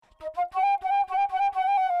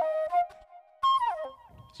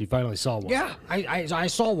you finally saw one. Yeah, I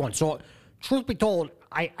saw one. So, truth be told,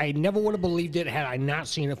 I never would have believed it had I not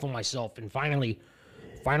seen it for myself. And finally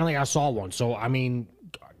I saw one. So, I mean,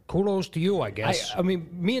 kudos to you, I guess. I mean,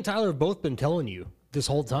 me and Tyler have both been telling you this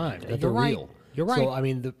whole time that they're right. real. You're right. So, I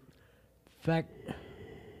mean, the fact...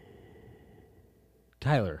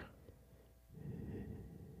 Tyler.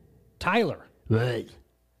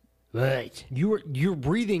 What? You're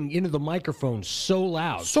breathing into the microphone so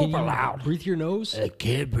loud. Super Can you loud. breathe through your nose? I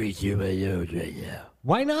can't breathe through my nose right now.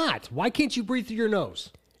 Why not? Why can't you breathe through your nose?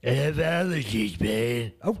 I have allergies,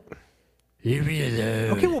 man. Oh, Leave me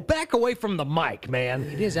alone. okay, well, back away from the mic, man.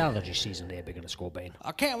 It is allergy season there, Big in the Skull Bane.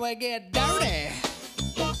 I can't wait to get dirty.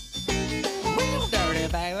 Real dirty,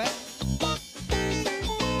 baby.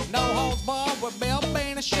 No holds barred with Bill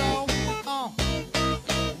Bean a show.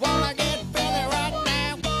 Wanna get filthy right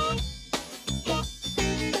now?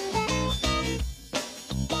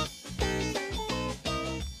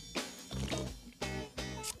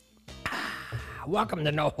 Welcome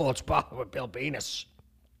to No Holds Barred with Bill Venus.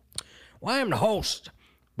 Well, I'm the host,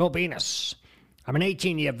 Bill Venus. I'm an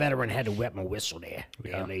 18-year veteran, had to wet my whistle there,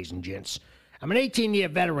 ladies and gents. I'm an 18-year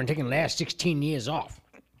veteran, taking the last 16 years off.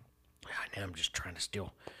 Now I'm just trying to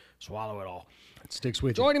still swallow it all. It sticks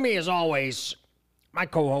with you. Joining me, as always, my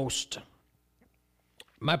co-host.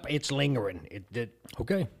 It's lingering.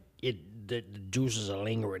 Okay. The juices are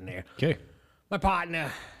lingering there. Okay. My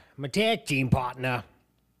partner, my tag team partner,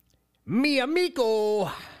 mi amigo,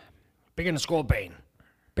 Big in the Skull Bane.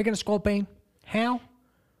 Big in the Skull Bane, how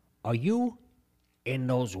are you in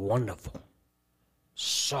those wonderful,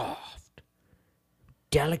 soft,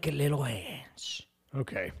 delicate little hands?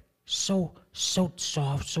 Okay. So soft,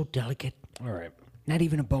 so delicate. All right. Not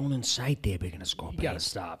even a bone in sight there, Big in the Skull Bane. You gotta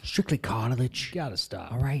stop. Strictly cartilage. You gotta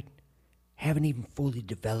stop. All right. Haven't even fully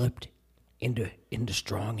developed into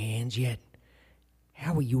strong hands yet.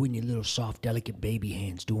 How are you and your little soft, delicate baby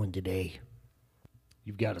hands doing today?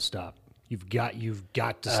 You've got to stop. You've got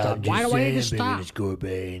to stop. Why do I need to stop?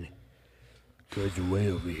 Corbane, because the way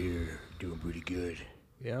over here doing pretty good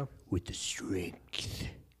Yeah. with the strength.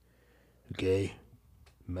 Okay?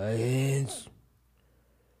 My hands,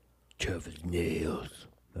 tough as nails.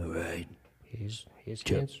 All right? His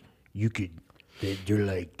Tough. hands. You could, they're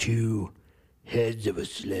like two heads of a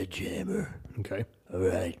sledgehammer. Okay. All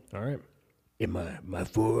right? All right. In my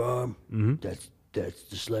forearm, that's the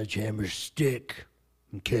sledgehammer stick.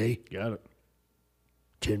 Okay? Got it.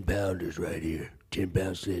 10-pounders right here.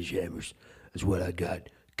 10-pound sledgehammers. That's what I got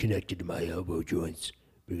connected to my elbow joints.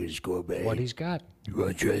 Because Corbane. What he's got. You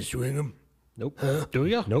want to try to swing them? Nope. Do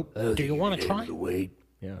you? Nope. Do you want to try? The weight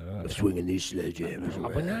Yeah. of swinging these sledgehammers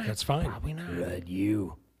Probably around. not. That's fine. Probably not. Right,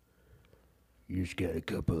 you just got a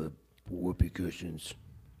couple of whoopee cushions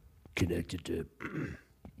connected to,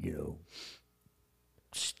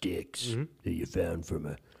 sticks that you found from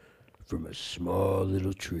a small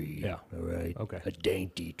little tree. Yeah. All right. Okay. A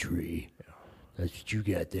dainty tree. Yeah. That's what you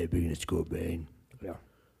got there, Big in the Skull Bane. Yeah.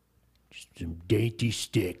 Just some dainty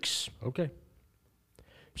sticks. Okay.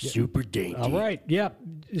 Super dainty. All right. Yeah.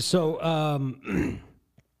 So,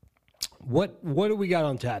 what do we got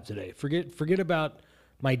on tap today? Forget about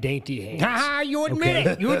my dainty hands. Ah, you admit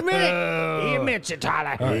it. You admit it. He admits it,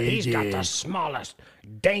 Tyler. He's got the AJ. smallest,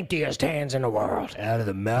 daintiest hands in the world. Out of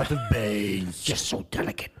the mouth of Baines. Just so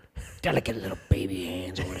delicate. Delicate little baby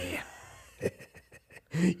hands over there.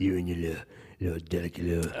 You and your little delicate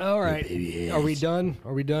little, All little right. baby hands. Are we done?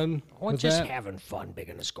 Are we done? We're with just that? having fun, Big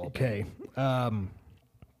in the Skull. Okay.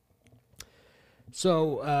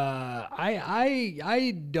 So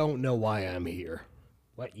I don't know why I'm here.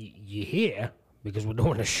 What you here? Because we're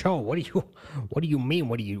doing a show. What do you mean?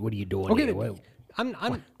 What are you doing? Okay. here? What- I'm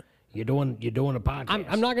You're doing a podcast.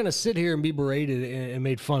 I'm not gonna sit here and be berated and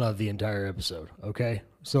made fun of the entire episode. Okay.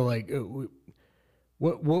 So like,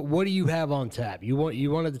 what do you have on tap? You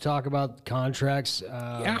wanted to talk about contracts?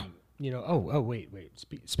 Yeah. Oh wait.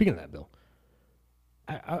 Speaking of that, Bill,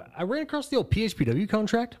 I ran across the old PHPW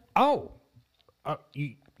contract. Oh,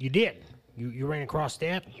 you did. You ran across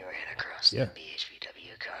that. You ran across Yeah. the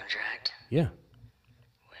BHPW contract. Yeah.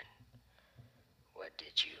 What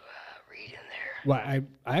did you read in there? Well,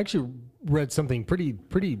 I actually read something pretty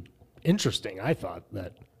interesting. I thought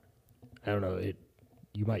that I don't know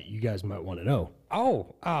you guys might want to know.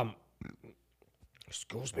 Oh,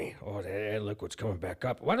 excuse me. Oh, look what's coming back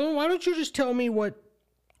up. Why don't you just tell me what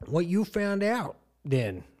you found out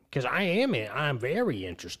then? Because I'm very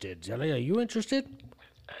interested. Zelly, are you interested?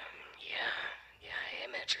 Yeah, I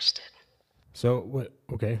am interested. So what?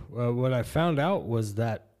 Okay. What I found out was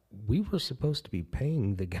that we were supposed to be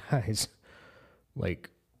paying the guys like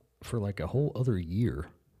for like a whole other year,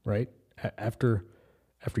 right? After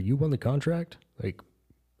after you won the contract, like,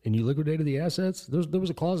 and you liquidated the assets, there was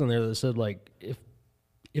a clause in there that said, like,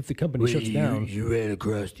 if the company shuts down. You ran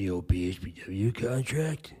across the old PHPW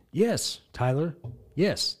contract? Yes, Tyler.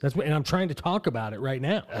 Yes, that's what, and I'm trying to talk about it right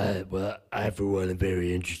now. Well, I, for one, am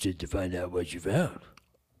very interested to find out what you found.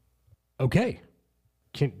 Okay.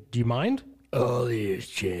 Do you mind? All ears,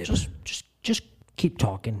 champ. Just keep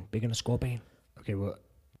talking, Big and a Scorpion. Okay, well,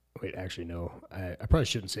 wait, actually, no. I probably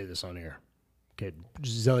shouldn't say this on air. Okay,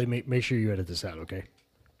 Zelly, make sure you edit this out, okay?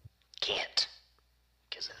 Can't.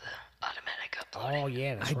 Because of the automatic uploading. Oh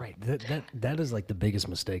yeah, that's right. That is like the biggest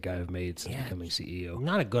mistake I have made since becoming CEO.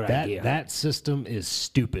 Not a good idea. That system is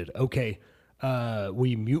stupid. Okay, will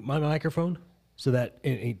you mute my microphone so that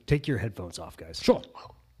and take your headphones off, guys? Sure.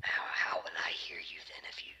 Well, how would I hear you then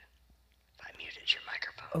if I muted your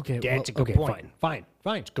microphone? Okay, That's a good okay, point. Fine.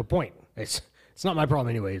 It's a good point. It's not my problem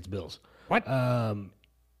anyway. It's Bill's. What?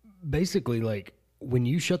 Basically, like when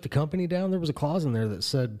you shut the company down, there was a clause in there that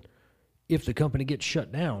said if the company gets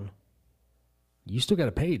shut down, you still got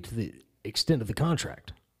to pay to the extent of the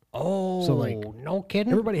contract. Oh, So, like, no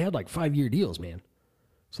kidding. Everybody had like 5-year deals, man.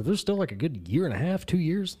 So there's still like a good year and a half, 2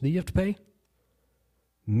 years that you have to pay.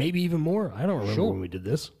 Maybe even more. I don't remember when we did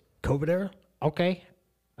this. COVID era, Okay.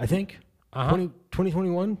 I think.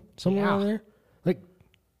 2021, somewhere Yeah. around there. Like,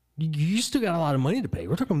 you still got a lot of money to pay.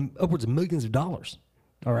 We're talking upwards of millions of dollars.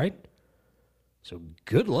 All right? So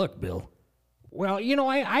good luck, Bill. Well, you know,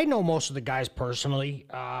 I know most of the guys personally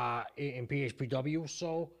in PHPW,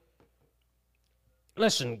 so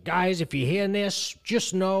listen, guys, if you're hearing this,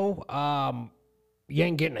 just know you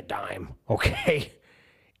ain't getting a dime, okay?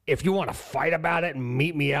 If you want to fight about it,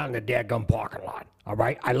 meet me out in the dadgum parking lot, all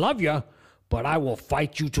right? I love you, but I will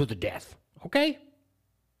fight you to the death, okay?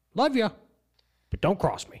 Love you, but don't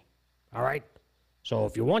cross me, all right? So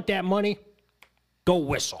if you want that money, go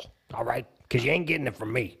whistle, all right? Because you ain't getting it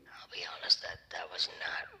from me. I'll be honest, that was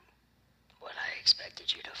not what I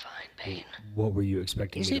expected you to find, Payne. What were you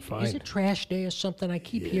expecting me to find? Is it trash day or something? I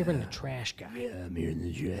keep hearing the trash guy. Yeah, I'm hearing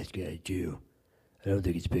the trash guy, too. I don't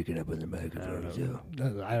think it's picking up on the microphone,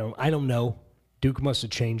 so. I don't know. Duke must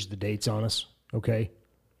have changed the dates on us. Okay,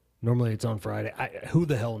 normally it's on Friday. Who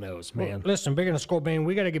the hell knows, man? Listen, Big and the Scorpion,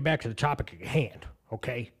 we got to get back to the topic at hand,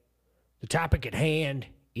 okay? The topic at hand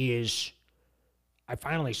is I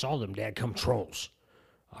finally saw them dadgum trolls,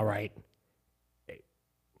 all right?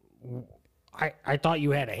 I thought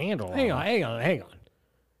you had a handle on Hang it. on.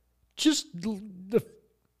 Just the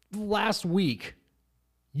last week,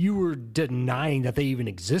 you were denying that they even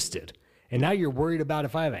existed, and now you're worried about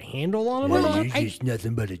if I have a handle on them or Well, not. you're just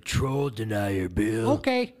nothing but a troll denier, Bill.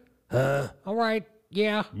 Okay. All right.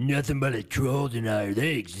 Yeah. Nothing but a troll denier.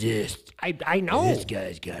 They exist. I know. This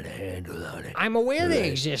guy's got a handle on it. I'm aware they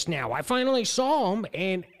exist now. I finally saw them,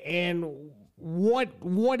 and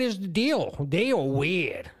what is the deal? They are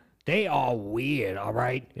weird. They are weird. All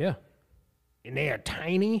right, Yeah. and they are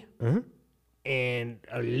tiny and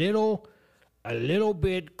a little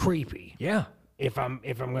bit creepy. Yeah. If I'm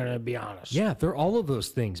gonna be honest. Yeah, they're all of those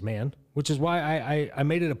things, man. Which is why I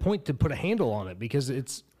made it a point to put a handle on it because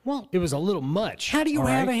it was a little much. How do you all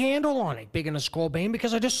have right? a handle on it, Big and a Scorpion?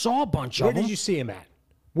 Because I just saw a bunch Where of them. did you see him at?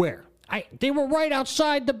 Where? They were right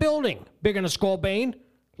outside the building, Big and a Scorpion.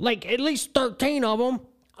 Like at least 13 of them.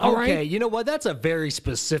 All right. Okay, you know what? That's a very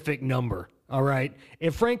specific number. All right.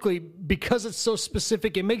 And frankly, because it's so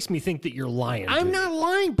specific, it makes me think that you're lying. I'm dude. not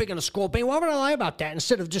lying, Big and a Scorpion. Why would I lie about that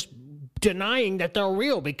instead of just denying that they're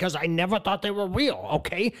real? Because I never thought they were real,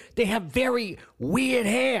 okay? They have very weird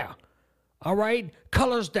hair, all right?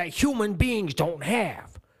 Colors that human beings don't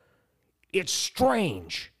have. It's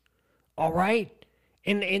strange, all right?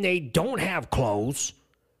 And they don't have clothes.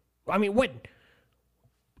 I mean, what?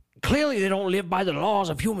 Clearly, they don't live by the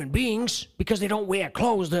laws of human beings because they don't wear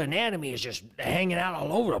clothes. Their anatomy is just hanging out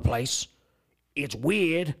all over the place. It's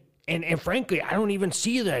weird. And frankly, I don't even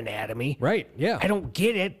see their anatomy. Right, yeah. I don't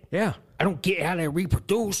get it. Yeah. I don't get how they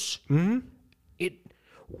reproduce. Mm-hmm.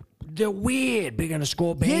 They're weird, Big and a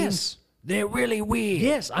Scorpion. Yes. They're really weird.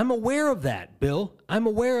 Yes, I'm aware of that, Bill. I'm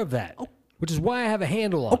aware of that. Which is why I have a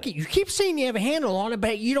handle on Okay, you keep saying you have a handle on it,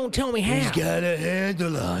 but you don't tell me how. He's got a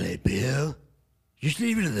handle on it, Bill. Just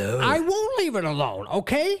leave it alone. I won't leave it alone,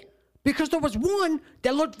 okay? Because there was one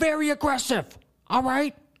that looked very aggressive. All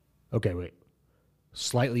right? it. Okay, wait.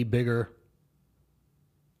 Slightly bigger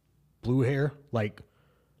blue hair, like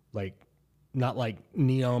not like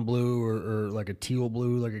neon blue or like a teal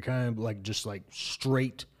blue, like a kind of like just like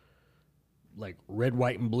straight like red,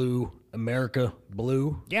 white, and blue America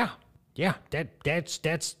blue. Yeah. That's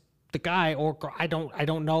the guy, or I don't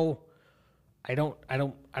know. I don't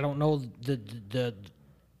know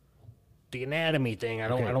the anatomy thing. I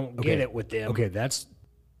don't get it with them. Okay, that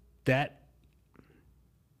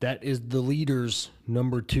is the leader's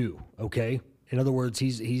number 2, okay? In other words,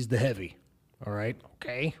 he's the heavy, all right?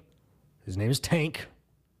 Okay. His name is Tank.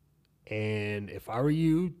 And if I were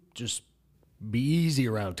you, just be easy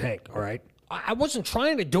around Tank, all right? I wasn't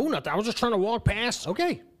trying to do nothing. I was just trying to walk past.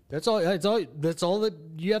 Okay. That's all that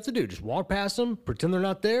you have to do. Just walk past them, pretend they're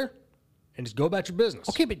not there, and just go about your business.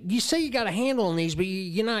 Okay, but you say you got a handle on these, but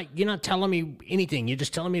you're not telling me anything. You're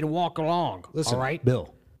just telling me to walk along. Listen, all right?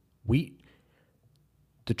 Bill,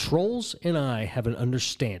 the trolls and I have an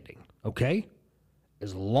understanding, okay?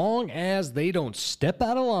 As long as they don't step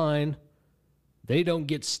out of line, they don't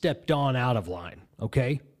get stepped on out of line,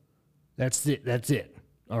 okay? That's it,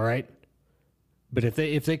 all right? But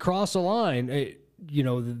if they cross a line, then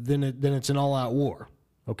it's an all-out war,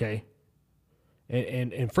 okay?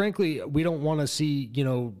 And frankly, we don't want to see,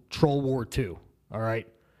 Troll War 2, all right?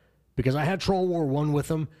 Because I had Troll War 1 with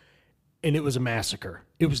them, and it was a massacre.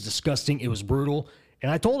 It was disgusting. It was brutal.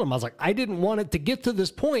 And I told him, I was like, I didn't want it to get to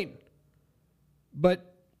this point.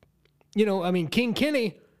 But, King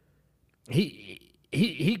Kenny,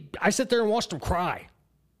 I sat there and watched him cry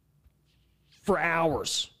for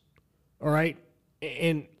hours, all right?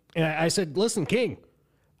 And I said, listen, King,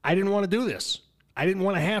 I didn't want to do this. I didn't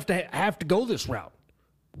want to have to go this route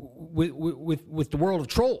with the world of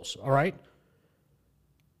trolls, all right?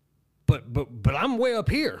 But I'm way up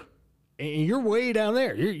here, and you're way down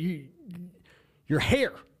there. Your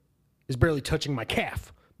hair is barely touching my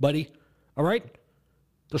calf, buddy, all right?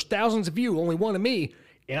 There's thousands of you, only one of me,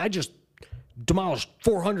 and I just demolished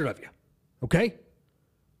 400 of you, okay?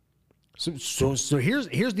 So here's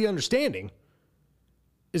the understanding,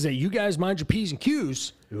 is that you guys mind your P's and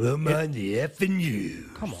Q's. Well, mind the effing you.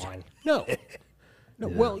 Come on. No.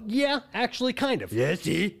 Well, yeah, actually, kind of. Yeah,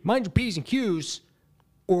 see? Mind your P's and Q's,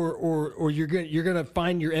 or you're gonna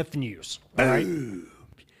find your F and U's. All right.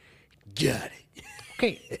 Got it.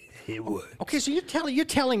 Okay. It works. Okay, so you're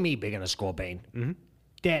telling me, Big and a Scorbane,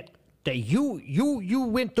 that you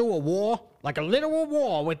went through a war, like a literal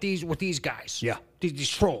war with these guys. Yeah. These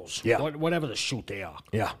trolls. Yeah. Whatever the shoot they are.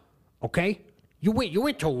 Yeah. Okay? You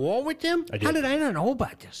went to war with them? I did. How did I not know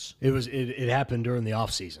about this? It happened during the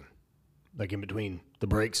off season, like in between the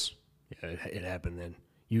breaks. Yeah, it happened then.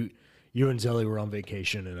 You and Zelly were on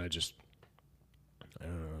vacation, and I don't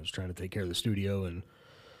know. I was trying to take care of the studio, and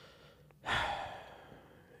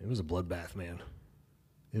it was a bloodbath, man.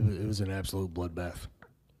 It was an absolute bloodbath.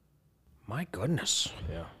 My goodness.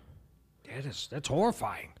 Yeah. That's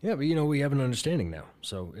horrifying. Yeah, but we have an understanding now,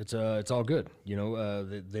 so it's all good.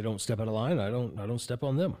 They don't step out of line. I don't step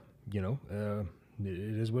on them. It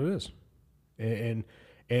is what it is, and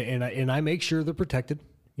I make sure they're protected.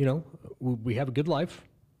 We have a good life.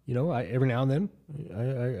 Every now and then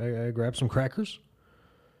I grab some crackers,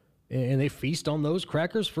 and they feast on those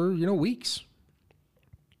crackers for weeks.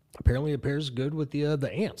 Apparently, it pairs good with the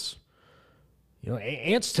ants.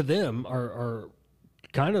 Ants to them are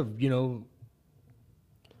kind of,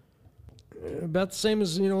 about the same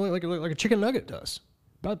as, like a chicken nugget does.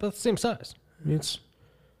 About the same size. It's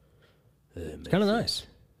kind of nice.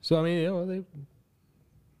 So, they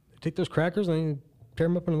take those crackers and they tear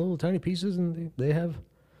them up into little tiny pieces, and they have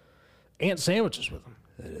ant sandwiches with them.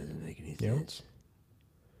 That doesn't make any sense.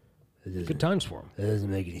 Good times for them. That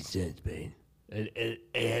doesn't make any sense, Bane. An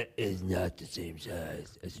ant is not the same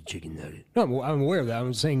size as a chicken nugget. No, I'm aware of that.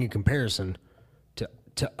 I'm saying in comparison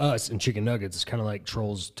to us and chicken nuggets, it's kind of like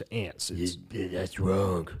trolls to ants. That's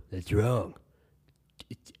wrong. That's wrong.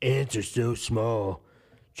 Ants are so small,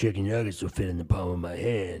 chicken nuggets will fit in the palm of my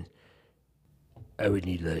hand. I would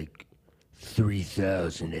need like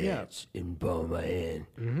 3,000 ants in the palm of my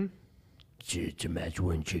hand to match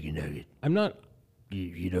one chicken nugget. I'm not.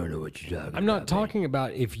 You don't know what you're talking about. I'm not talking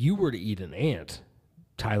about if you were to eat an ant,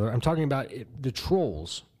 Tyler. I'm talking about the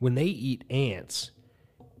trolls when they eat ants.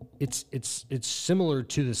 It's similar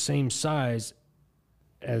to the same size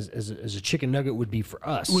as a chicken nugget would be for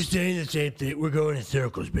us. We're saying the same thing. We're going in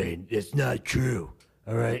circles, Bane. It's not true.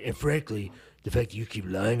 All right? And frankly, the fact that you keep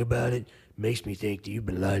lying about it makes me think that you've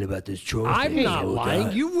been lying about this troll thing. I'm the not whole lying.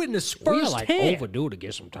 time. You witnessed We're first like hand. overdue to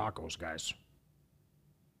get some tacos, guys.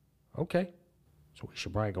 Okay. So we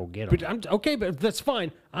should probably go get them. But but that's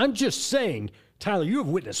fine. I'm just saying, Tyler, you have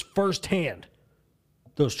witnessed firsthand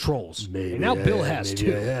those trolls. Maybe and now I Bill have, has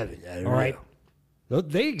maybe too. I haven't. I don't All right. know.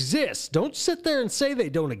 They exist. Don't sit there and say they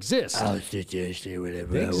don't exist. I'll sit there and say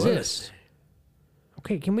whatever They I want. exist.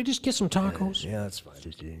 Okay, can we just get some tacos? Yeah, that's fine.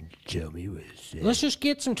 Just tell me what to say. Let's just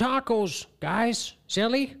get some tacos, guys.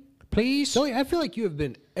 Silly, please. Zoe, I feel like you have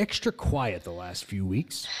been extra quiet the last few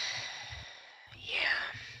weeks. Yeah,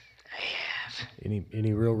 I laugh.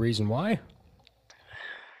 Any real reason why?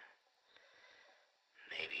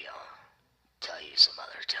 Maybe I'll tell you some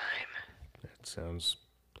other time. That sounds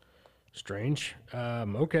strange.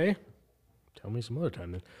 Okay. Tell me some other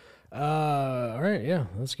time then. All right, yeah.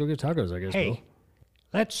 Let's go get tacos, I guess, Bill. Hey,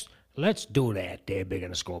 let's do that there, Big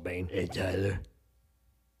and the Scorbane. Hey, Tyler.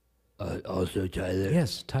 Also, Tyler.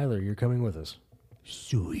 Yes, Tyler, you're coming with us.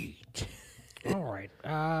 Sweet. All right.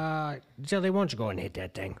 Jelly, why don't you go and hit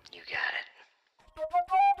that thing? You got it.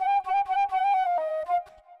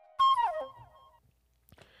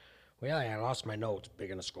 Well, I lost my notes, Big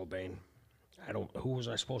and the Scorbane. Who was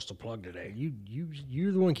I supposed to plug today?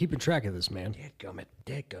 You're the one keeping track of this, man.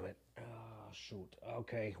 Dadgummit. Oh, shoot.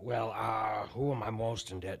 Okay, well, who am I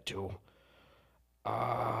most in debt to?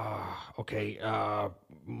 Okay,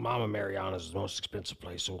 Mama Mariana's the most expensive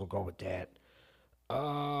place, so we'll go with that.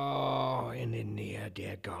 And then, yeah,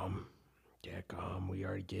 Dadgum, we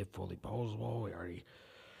already did Fully Posable. We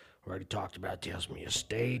already talked about Tales from the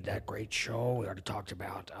Estate, that great show. We already talked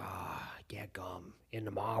about, Dadgum, In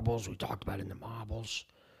the Marbles. We talked about In the Marbles.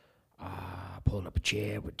 Pulling up a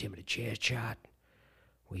chair with Tim and the Chair Shot.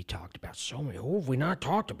 We talked about so many. Who have we not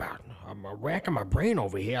talked about? I'm racking my brain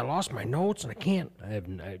over here. I lost my notes and I can't.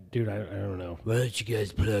 Dude, I don't know. Why don't you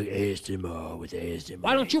guys plug ASMR with ASMR?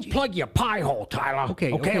 Why don't you plug your pie hole, Tyler?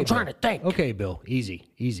 Okay, I'm trying to think. Okay, Bill, easy.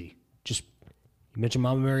 Just you mentioned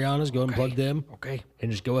Mama Mariana's. Go ahead and plug them. Okay. And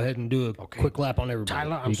just go ahead and do a quick lap on everybody.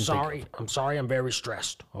 Tyler, You I'm can sorry. I'm sorry. I'm very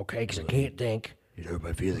stressed. Okay, because I can't think. It hurt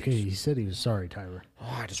my feelings. Okay, he said he was sorry, Tyler.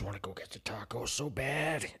 Oh, I just want to go get the tacos so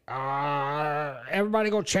bad. Everybody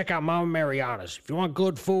go check out Mama Mariana's. If you want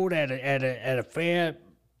good food at a fair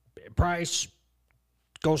price,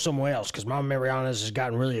 go somewhere else, because Mama Mariana's has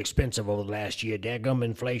gotten really expensive over the last year. Dadgum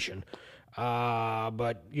inflation.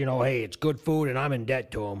 But, hey, it's good food, and I'm in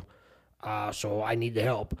debt to them. So I need the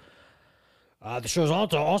help. The show's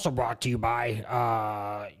also brought to you by,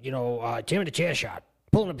 Tim and the Chair Shot.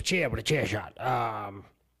 Pulling up a chair with a chair shot.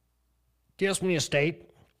 Tales from the Estate,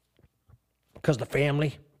 because the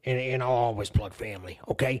family, and I'll always plug family,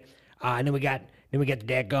 okay? And then we got the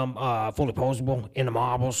Dadgum, Fully Posable, In the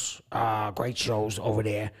Marbles, great shows over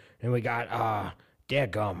there. Then we got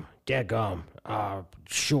Dadgum.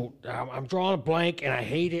 Shoot, I'm drawing a blank, and I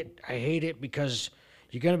hate it because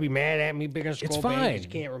you're gonna be mad at me, Big and It's Scorbane, fine. 'cause you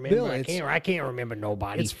can't remember. Bill, I can't remember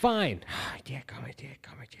nobody. It's fine. Dadgum.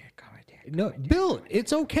 No, Bill,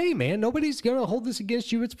 it's okay, man. Nobody's gonna hold this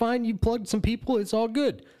against you. It's fine. You plugged some people. It's all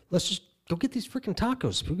good. Let's just go get these freaking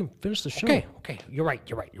tacos. We can finish the show. Okay. You're right.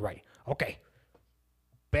 Okay.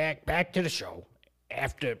 Back to the show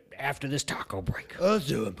after this taco break.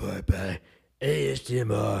 Also in part by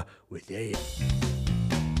ASMR with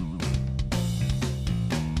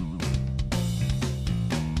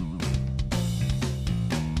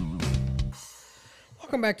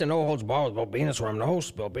Welcome back to No Holds Barred with Bill Venus, where I'm the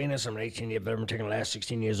host, Bill Venus. I'm an 18-year veteran taking the last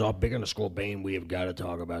 16 years off. Big on the Scorbane. We have got to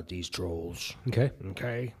talk about these trolls. Okay.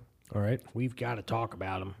 Okay? All right. We've got to talk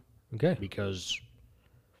about them Okay. because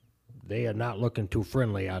they are not looking too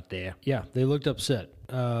friendly out there. Yeah, they looked upset.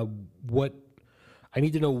 What? I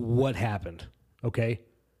need to know what happened. Okay,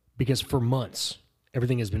 because for months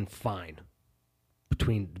everything has been fine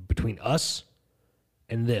between us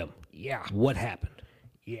and them. Yeah. What happened?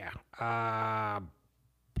 Yeah. I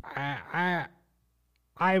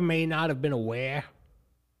may not have been aware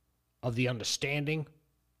of the understanding,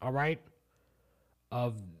 all right,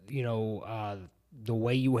 of, the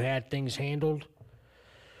way you had things handled.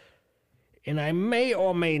 And I may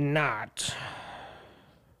or may not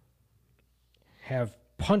have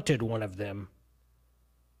punted one of them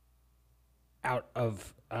out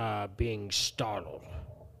of being startled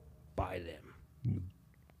by them.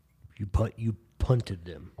 You punted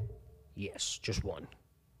them. Yes, just one.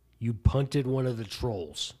 You punted one of the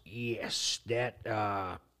trolls. Yes, that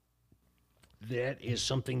is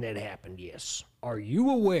something that happened, yes. Are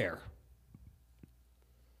you aware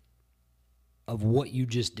of what you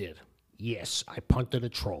just did? Yes, I punted a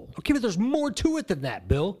troll. Okay, but there's more to it than that,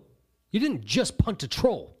 Bill. You didn't just punt a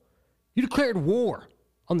troll. You declared war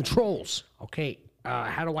on the trolls. Okay,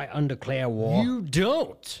 how do I undeclare war? You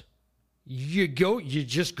don't. You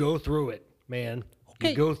just go through it, man.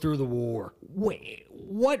 Okay. You go through the war. Wait,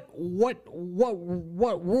 what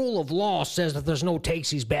rule of law says that there's no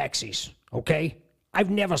takesies backsies? Okay, I've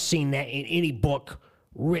never seen that in any book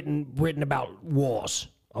written about wars.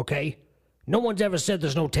 Okay, no one's ever said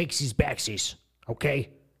there's no takesies backsies. Okay,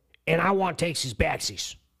 and I want takesies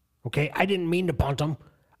backsies. Okay, I didn't mean to punt them.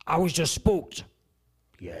 I was just spooked.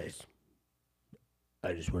 Guys,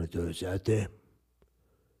 I just want to throw this out there.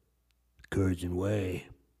 Curds and whey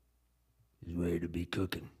is ready to be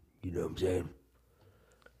cooking. You know what I'm saying?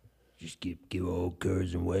 Just give old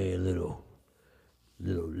Curzon Way a little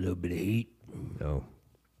bit of heat. No.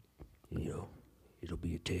 You know, it'll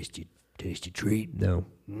be a tasty treat. No.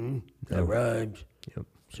 That rhymes. Yep.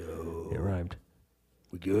 So It rhymed.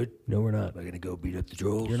 we good? No, we're not. Am I gonna go beat up the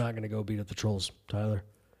trolls? You're not going to go beat up the trolls, Tyler.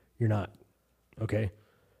 You're not. Okay?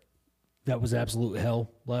 That was absolute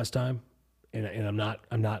hell last time, and I'm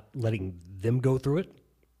not letting them go through it.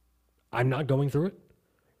 I'm not going through it.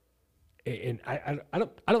 And I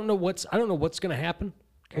don't know what's going to happen.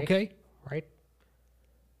 Okay? Right?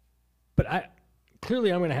 But I'm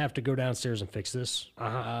going to have to go downstairs and fix this.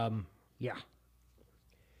 Yeah.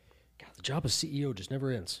 God, the job of CEO just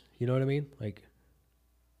never ends. You know what I mean? Like,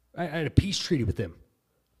 I had a peace treaty with them.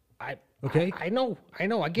 Okay? I know.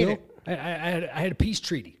 I get Bill, it. I had a peace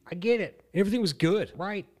treaty. I get it. Everything was good.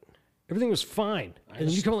 Right. Everything was fine. And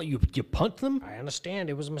then you come out, you punt them? I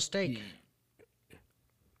understand. It was a mistake.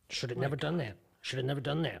 Should have never done that. Should have never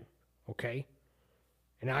done that. Okay?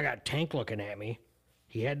 And now I got Tank looking at me.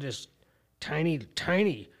 He had this tiny,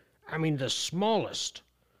 I mean, the smallest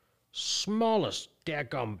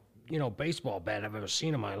daggum, baseball bat I've ever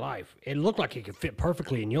seen in my life. It looked like it could fit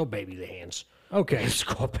perfectly in your baby hands. Okay.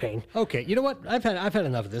 Scorpion. Okay, you know what? I've had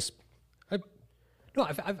enough of this.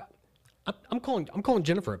 I'm calling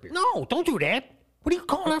Jennifer up here. No, don't do that. What are you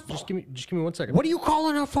calling her for? Just give me 1 second. What are you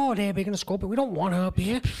calling her for there, Big and Scorpion? We don't want her up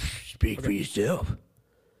here. Speak for yourself.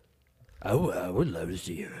 I would love to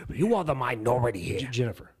see her. But You are the minority here.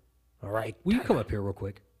 Jennifer? All right? Will you come up here real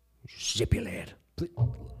quick? Zip your lad. Please.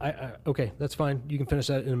 Okay, that's fine. You can finish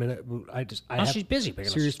that in a minute. I have she's busy, Big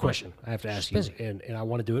and serious Scorpion. question. I have to ask She's you, and I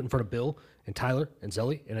want to do it in front of Bill and Tyler and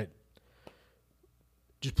Zelly, and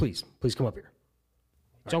just please come up here.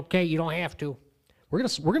 It's okay. You don't have to. We're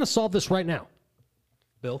gonna solve this right now.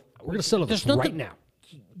 Bill, we're gonna settle this There's right nothing- now.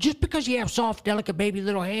 Just because you have soft, delicate baby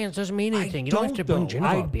little hands doesn't mean anything. You don't have to bring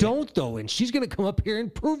Jennifer I up here. don't though, and she's gonna come up here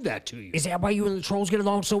and prove that to you. Is that why you and the trolls get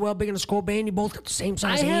along so well, Big and Scorpion? You both got the same I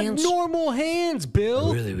size hands? have normal hands,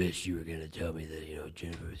 Bill. I really wish you were gonna tell me that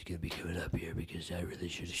Jennifer was gonna be coming up here because I really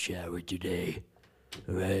should have showered today.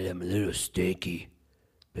 All right, I'm a little stinky,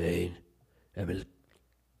 Bane.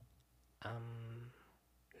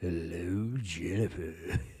 Hello, Jennifer.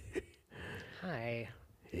 Hi.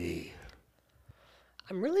 Hey.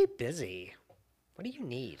 I'm really busy. What do you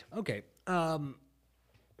need? Okay,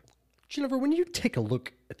 Jennifer, when you take a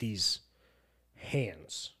look at these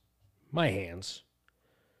hands, my hands,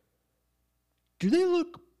 do they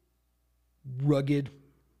look rugged,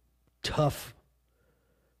 tough,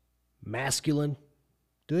 masculine?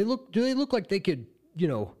 Do they look like they could,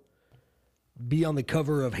 be on the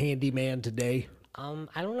cover of Handyman today? I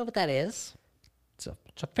don't know what that is. It's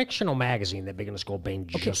a fictional magazine that Big and Scorpion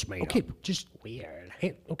just made Okay, up. just Weird.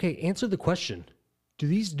 okay. Answer the question. Do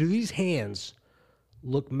these hands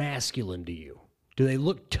look masculine to you? Do they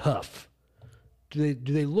look tough? Do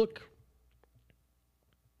they look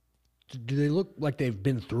like they've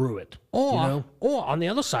been through it? Or on the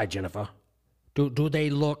other side, Jennifer, do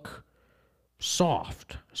they look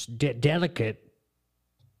soft, delicate,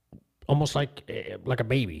 almost like a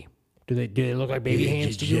baby? Do they look like baby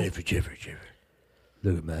hands to you? Jennifer.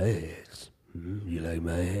 Look at my hands. You like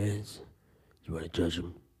my hands? You want to touch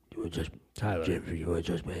them? You want to touch Tyler. Jennifer, you want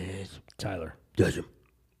to touch my hands? Tyler. Touch them.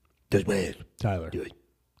 Touch my hands. Tyler. Do it.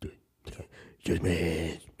 Touch my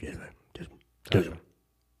hands, Jennifer. Touch them. Touch them.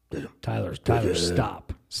 Touch them. Tyler,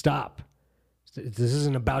 stop. This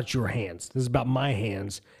isn't about your hands. This is about my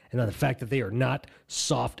hands and the fact that they are not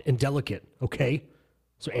soft and delicate, okay?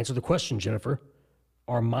 So answer the question, Jennifer.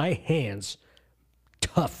 Are my hands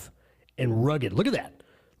tough and rugged? Look at that.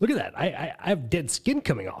 I have dead skin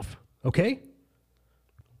coming off, okay?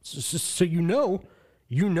 So you know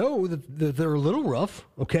that they're a little rough,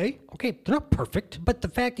 okay? Okay, they're not perfect, but the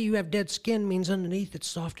fact that you have dead skin means underneath it's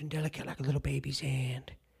soft and delicate like a little baby's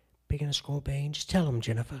hand. Big and a Scorpion. Just tell him,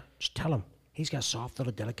 Jennifer. Just tell him. He's got soft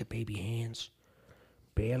little delicate baby hands.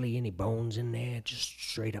 Barely any bones in there. Just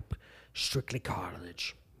straight up, strictly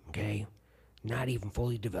cartilage. Okay? Not even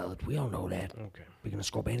fully developed. We all know that. Okay. Big and a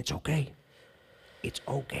Scorpion, it's okay. It's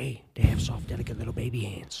okay to have soft, delicate little baby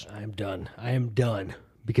hands. I am done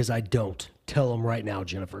because I don't. Tell them right now,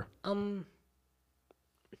 Jennifer. I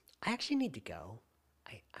actually need to go.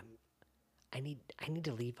 I need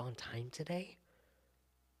to leave on time today,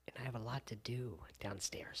 and I have a lot to do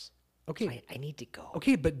downstairs. Okay. So I need to go.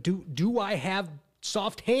 Okay, but do I have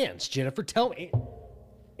soft hands, Jennifer? Tell me.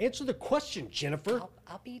 Answer the question, Jennifer.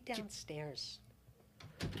 I'll be downstairs.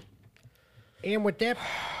 And with that,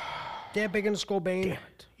 Yeah, Big and Scorbane.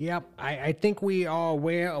 Yep, I think we are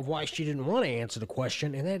aware of why she didn't want to answer the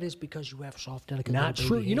question, and that is because you have soft, delicate Not little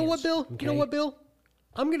true. baby You know what, hands, Bill? You know okay? what, Bill?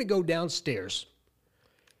 I'm going to go downstairs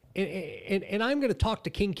and I'm going to talk to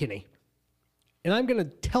King Kenny. And I'm going to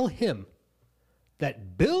tell him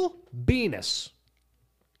that Bill Venus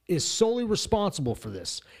is solely responsible for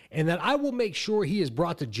this and that I will make sure he is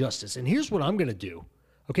brought to justice. And here's what I'm going to do.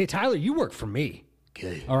 Okay, Tyler, you work for me.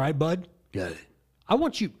 Okay. All right, bud? Got it. I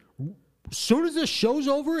want you, as soon as this show's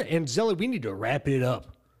over, and Zelly, we need to wrap it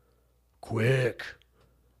up quick.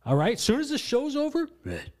 All right? As soon as this show's over,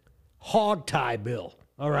 Right. hog tie Bill.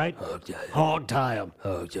 All right? Hog tie him. Hog tie him.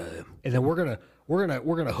 Hog tie him. And then we're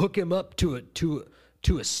gonna hook him up to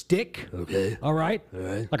a stick. Okay. All right? All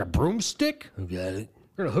right. Like a broomstick. I got it.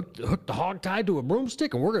 We're gonna hook the hog tie to a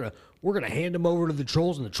broomstick, and we're gonna hand him over to the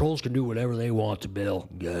trolls, and the trolls can do whatever they want to Bill.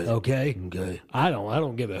 Got it. Okay. Okay. I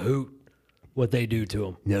don't give a hoot what they do to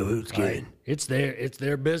him. No, who's kidding? It's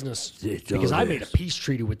their business. It's because all I made a theirs. peace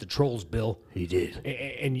treaty with the trolls, Bill, He did.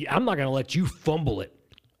 and I'm not gonna let you fumble it.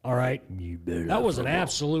 All right. You better not That was an fumble.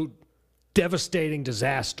 absolute devastating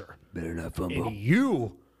disaster. Better not And fumble.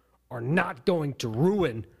 you are not going to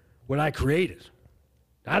ruin what I created.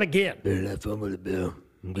 Not again. Better not fumble it, Bill.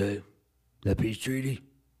 Okay? That peace treaty?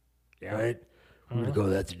 Yeah. All right? I'm going to call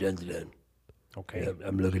that the done to done. Okay.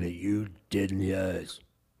 I'm looking at you dead in the eyes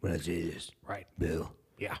when I say this. Right. Bill,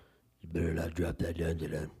 Yeah. you better not drop that done to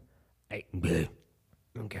done. Hey, Okay?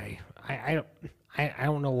 okay. I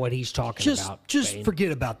don't know what he's talking Just about. Bane.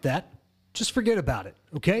 forget about that. Just forget about it,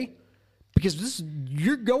 okay? Because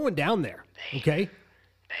you're going down there, okay?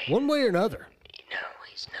 One way or another. No,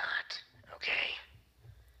 he's not. Okay.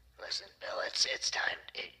 Listen, Bill, it's time.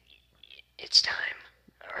 It's time.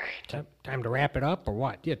 All right. Time to wrap it up or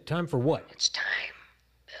what? Yeah, time for what? It's time,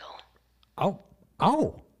 Bill.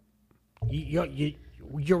 Oh.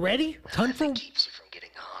 You ready? Time for Keeps you from getting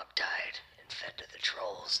hog-tied and fed to the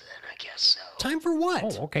trolls, then I guess so. time for what?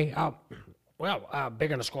 Oh, okay.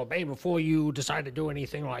 Big on the score, Bane. Before you decide to do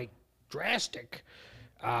anything like drastic,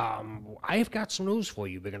 I've got some news for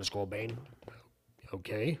you, Big on the score, Bane.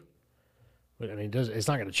 Okay. But, I mean, it's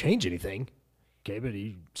not going to change anything. Okay, but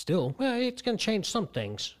still. Well, it's going to change some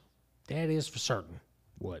things. That is for certain.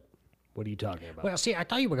 What? What are you talking about? Well, see, I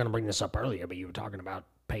thought you were going to bring this up earlier, but you were talking about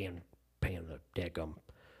paying the dadgum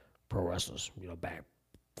pro wrestlers, back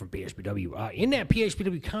from PHPW. In that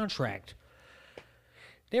PHPW contract,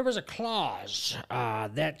 there was a clause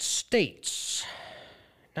that states,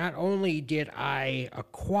 not only did I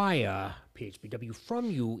acquire PHPW from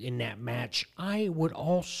you in that match, I would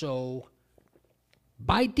also,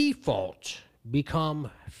 by default,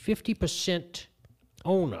 become 50%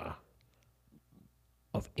 owner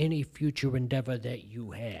of any future endeavor that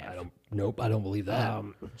you have. Nope, I don't believe that.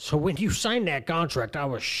 So when you signed that contract, I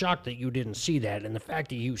was shocked that you didn't see that, and the fact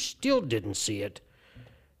that you still didn't see it,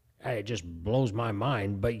 it just blows my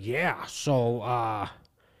mind. But yeah, so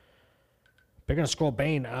Big on Skull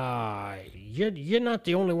Bane, you're not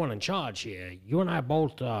the only one in charge here. You and I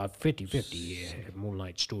both 50-50 here at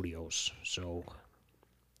Moonlight Studios. So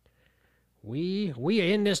we are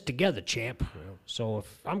in this together, champ. So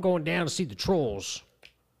if I'm going down to see the trolls,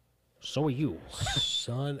 so are you.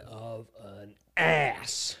 Son of an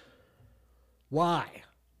ass. Why?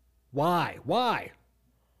 Why? Why?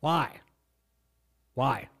 Why?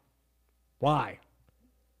 Why? Why?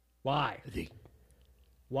 Why?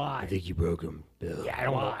 I think you broke him, Bill. Yeah, I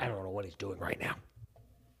don't know what he's doing right now.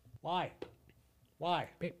 Why? Why?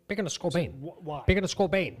 Big on the skull, Bane. Why? Big on the skull,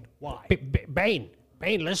 Bane. Why? Bane,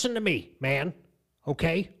 listen to me, man.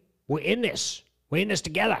 Okay, we're in this. We're in this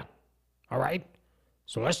together. All right.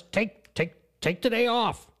 So let's take the day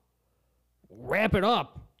off, wrap it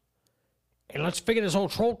up, and let's figure this whole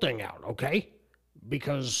troll thing out. Okay,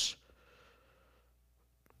 because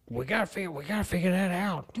we gotta figure that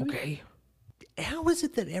out. Okay. How is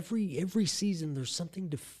it that every season there's something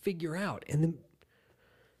to figure out and then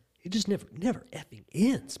it just never effing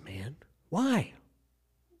ends, man? Why?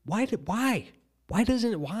 Why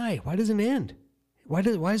doesn't it end?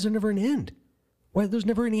 Why is there never an end? Why there's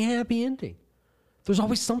never any happy ending? There's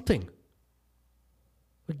always something.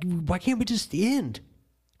 Like, why can't we just end?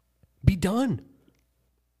 Be done.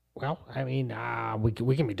 Well, I mean,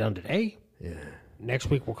 we can be done today. Yeah.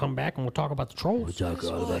 Next week we'll come back and we'll talk about the trolls. We'll talk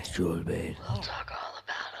all about the trolls, man. We'll talk all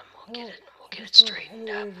about them. We'll get it straightened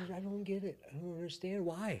up. I don't get it. I don't understand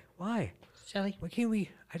why. Why? Sally, Why can't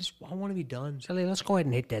we? I want to be done. Sally, let's go ahead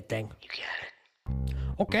and hit that thing. You got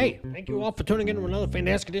it. Okay, thank you all for tuning in to another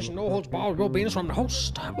fantastic edition of No Holds Barred with Bill Venus. I'm the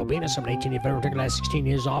host, Bill Venus. I'm an 18-year veteran, taking the last 16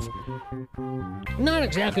 years off. Not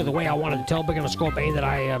exactly the way I wanted to tell Big and Scorpion that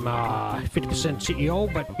I am 50%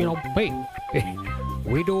 CEO, but, you know, hey,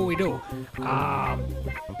 we do what we do.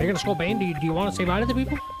 Big and Scorpion, do you want to say bye to the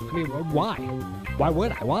people? I mean, why? Why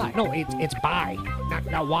would I? Why? No, it's bye.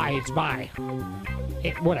 Not why, it's bye.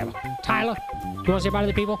 Whatever. Tyler, do you want to say bye to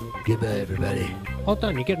the people? Goodbye, everybody. Hold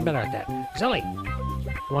on, you're getting better at that. Zelly,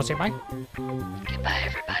 you want to say bye? Goodbye,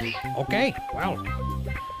 everybody. Okay, well,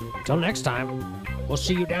 until next time, we'll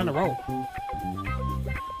see you down the road.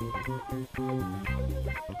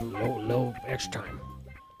 Little extra time.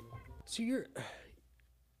 So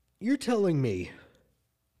you're telling me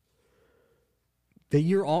that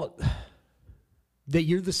you're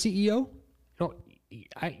the CEO? No,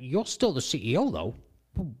 you're still the CEO, though.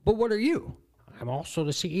 But what are you? I'm also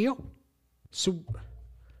the CEO. So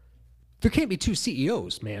there can't be two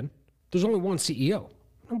CEOs, man. There's only one CEO.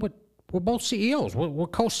 No, but we're both CEOs. We're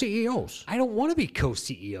co-CEOs. I don't want to be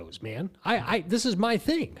co-CEOs, man. This is my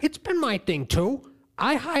thing. It's been my thing, too.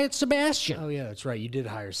 I hired Sebastian. Oh yeah, that's right. You did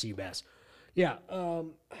hire Seabass. Yeah.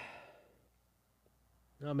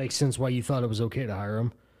 That makes sense why you thought it was okay to hire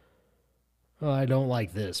him. Oh, I don't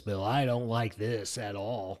like this, Bill. I don't like this at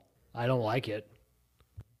all. I don't like it.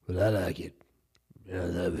 But I like it. And I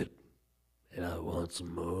love it. And I want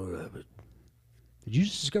some more of it. Did you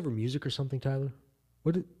just discover music or something, Tyler?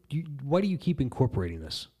 Why do you keep incorporating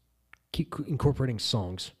this? Keep incorporating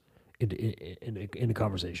songs into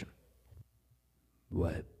conversation.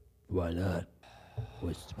 Why? Why not?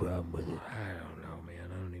 What's the problem with it? I don't know,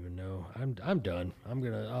 man. I don't even know. I'm done.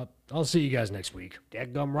 I'll see you guys next week.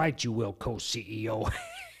 Dadgum right, you will, co-CEO.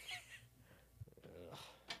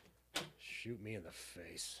 Shoot me in the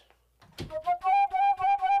face.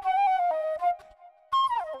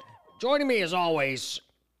 Joining me as always,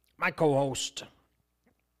 my co-host.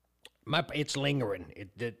 It's lingering.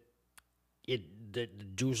 The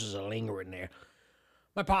juices are lingering there.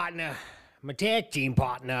 My partner, my tag team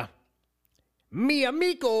partner, mi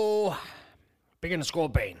amigo, Big and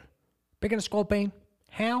Scorpion. Big and Scorpion,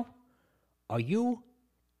 how are you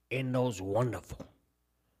in those wonderful,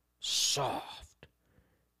 soft,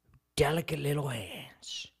 delicate little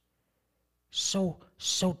hands? So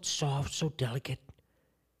soft, so delicate.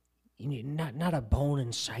 Not a bone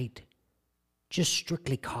in sight. Just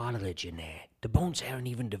strictly cartilage in there. The bones haven't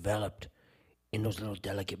even developed in those little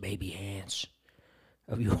delicate baby hands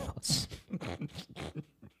of yours.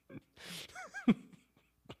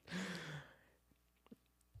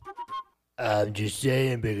 I'm just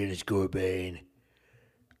saying, Big and Scorpion.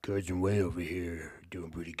 Cousin Way over here doing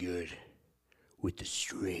pretty good with the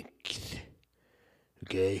strength.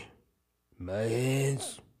 Okay? My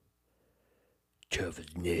hands, tough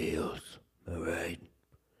as nails. Alright?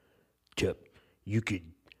 Tough.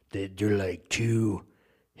 They're like two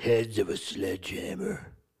heads of a sledgehammer.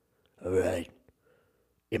 Alright?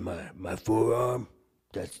 In my forearm,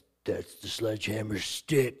 that's the sledgehammer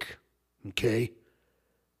stick. Okay?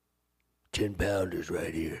 10-pounders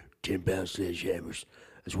right here. 10-pound sledgehammers.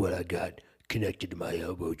 That's what I got connected to my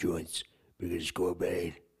elbow joints. Big as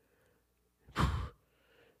Scorpion.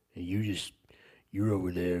 And you're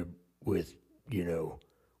over there with,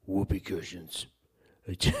 whoopee cushions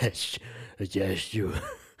attached to just a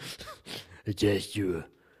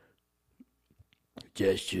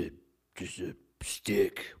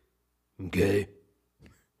stick. Okay?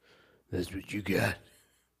 That's what you got.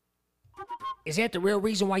 Is that the real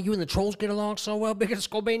reason why you and the trolls get along so well, Big and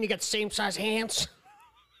Scorpion? You got the same size hands?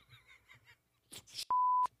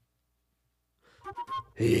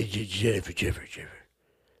 Hey, Jennifer.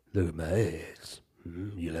 Look at my hands.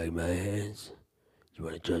 You like my hands? You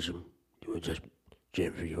want to touch them? You want to touch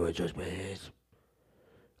Jennifer, you want to touch my hands?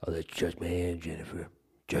 I'll let you touch my hand, Jennifer.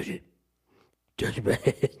 Touch it. Touch my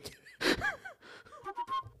hand.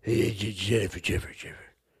 Hey, Jennifer.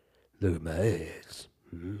 Look at my hands.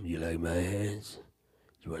 You like my hands?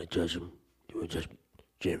 You want to touch them? You want to touch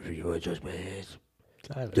Jennifer, you want to touch my hands?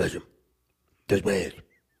 Tyler. Touch them. Touch my hands.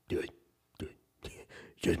 Do it.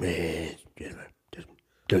 Touch my hands, Jennifer.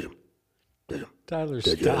 Touch them. Tyler,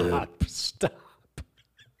 Touch stop.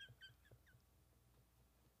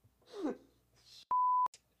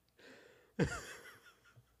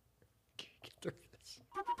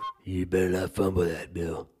 You better not fumble that,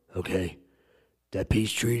 Bill. Okay? That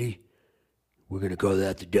peace treaty, we're gonna call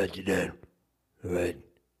that the dun-dun-dun. Alright?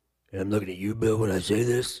 And I'm looking at you, Bill, when I say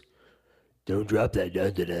this. Don't drop that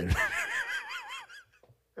dun-dun-dun.